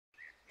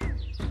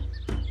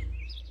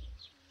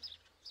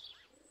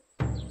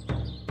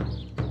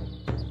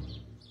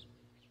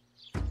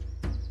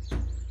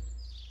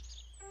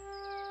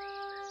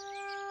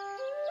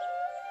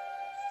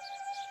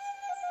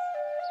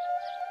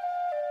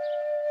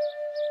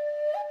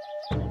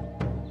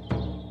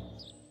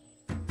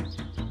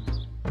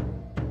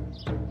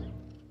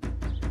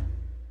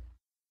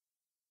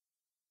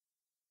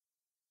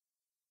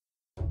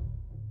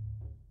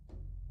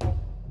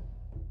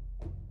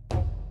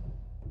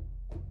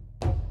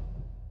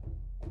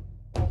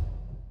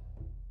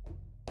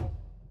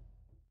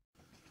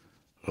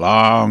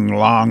Long,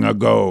 long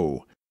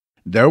ago,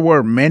 there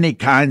were many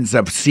kinds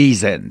of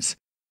seasons.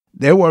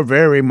 They were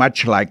very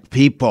much like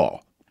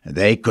people.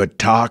 They could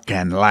talk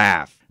and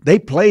laugh. They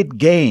played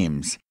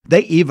games.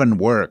 They even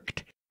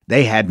worked.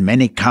 They had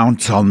many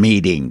council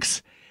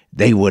meetings.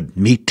 They would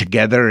meet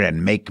together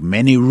and make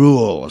many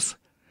rules.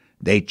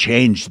 They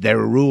changed their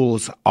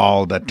rules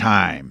all the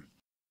time.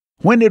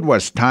 When it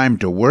was time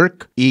to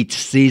work, each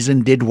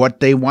season did what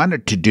they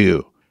wanted to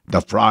do.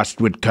 The frost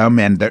would come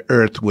and the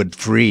earth would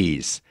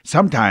freeze.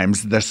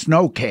 Sometimes the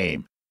snow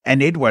came,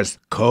 and it was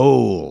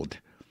cold.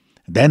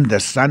 Then the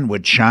sun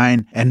would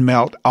shine and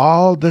melt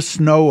all the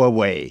snow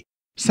away.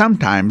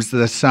 Sometimes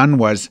the sun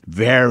was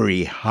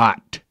very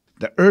hot.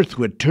 The earth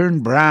would turn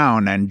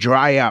brown and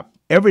dry up.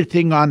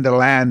 Everything on the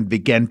land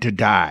began to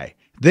die.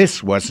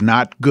 This was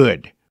not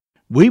good.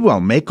 "We will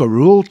make a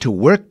rule to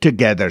work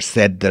together,"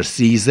 said the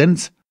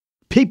seasons.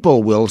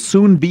 "People will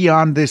soon be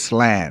on this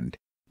land.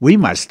 We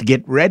must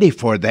get ready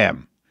for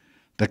them."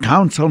 The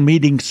council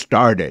meeting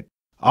started.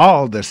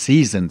 All the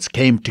seasons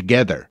came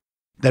together.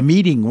 The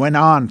meeting went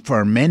on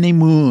for many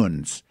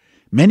moons.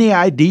 Many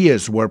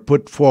ideas were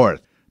put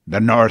forth. The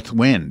north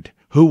wind,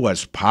 who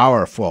was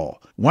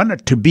powerful,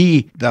 wanted to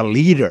be the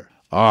leader.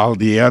 All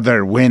the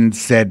other winds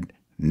said,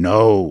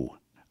 "No.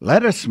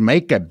 Let us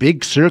make a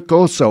big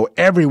circle so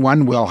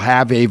everyone will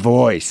have a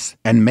voice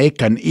and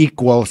make an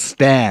equal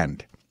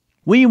stand.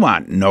 We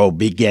want no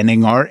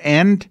beginning or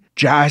end,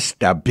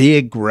 just a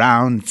big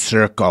round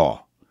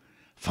circle."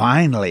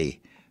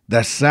 Finally,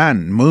 the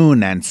sun,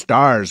 moon, and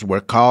stars were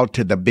called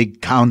to the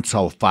big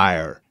council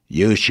fire.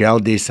 "You shall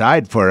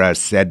decide for us,"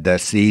 said the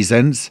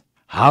seasons.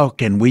 "How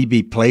can we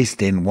be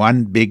placed in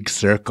one big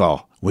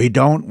circle? We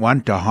don't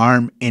want to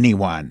harm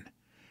anyone."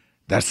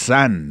 The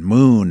sun,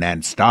 moon,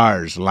 and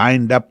stars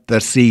lined up the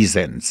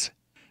seasons.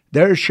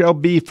 "There shall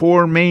be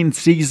 4 main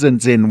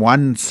seasons in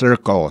one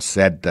circle,"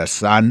 said the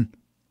sun.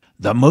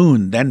 The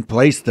moon then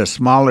placed the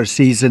smaller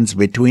seasons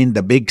between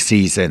the big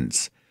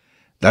seasons.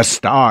 The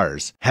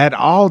stars had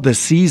all the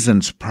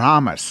seasons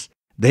promise.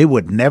 They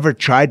would never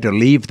try to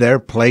leave their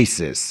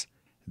places.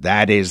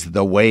 That is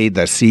the way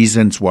the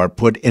seasons were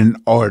put in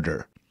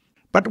order.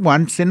 But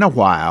once in a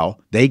while,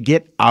 they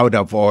get out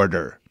of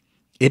order.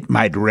 It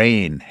might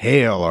rain,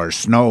 hail, or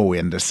snow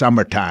in the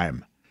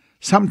summertime.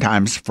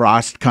 Sometimes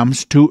frost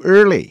comes too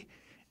early,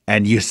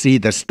 and you see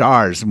the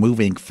stars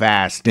moving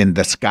fast in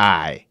the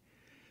sky.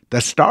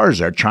 The stars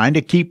are trying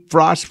to keep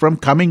frost from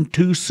coming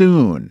too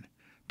soon.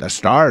 The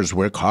stars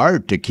work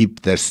hard to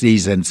keep the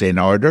seasons in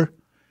order.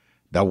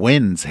 The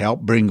winds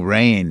help bring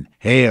rain,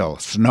 hail,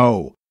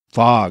 snow,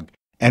 fog,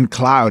 and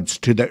clouds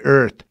to the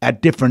earth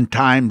at different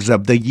times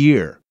of the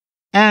year.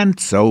 And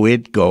so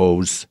it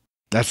goes.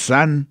 The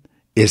sun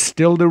is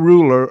still the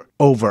ruler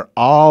over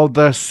all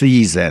the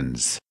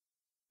seasons.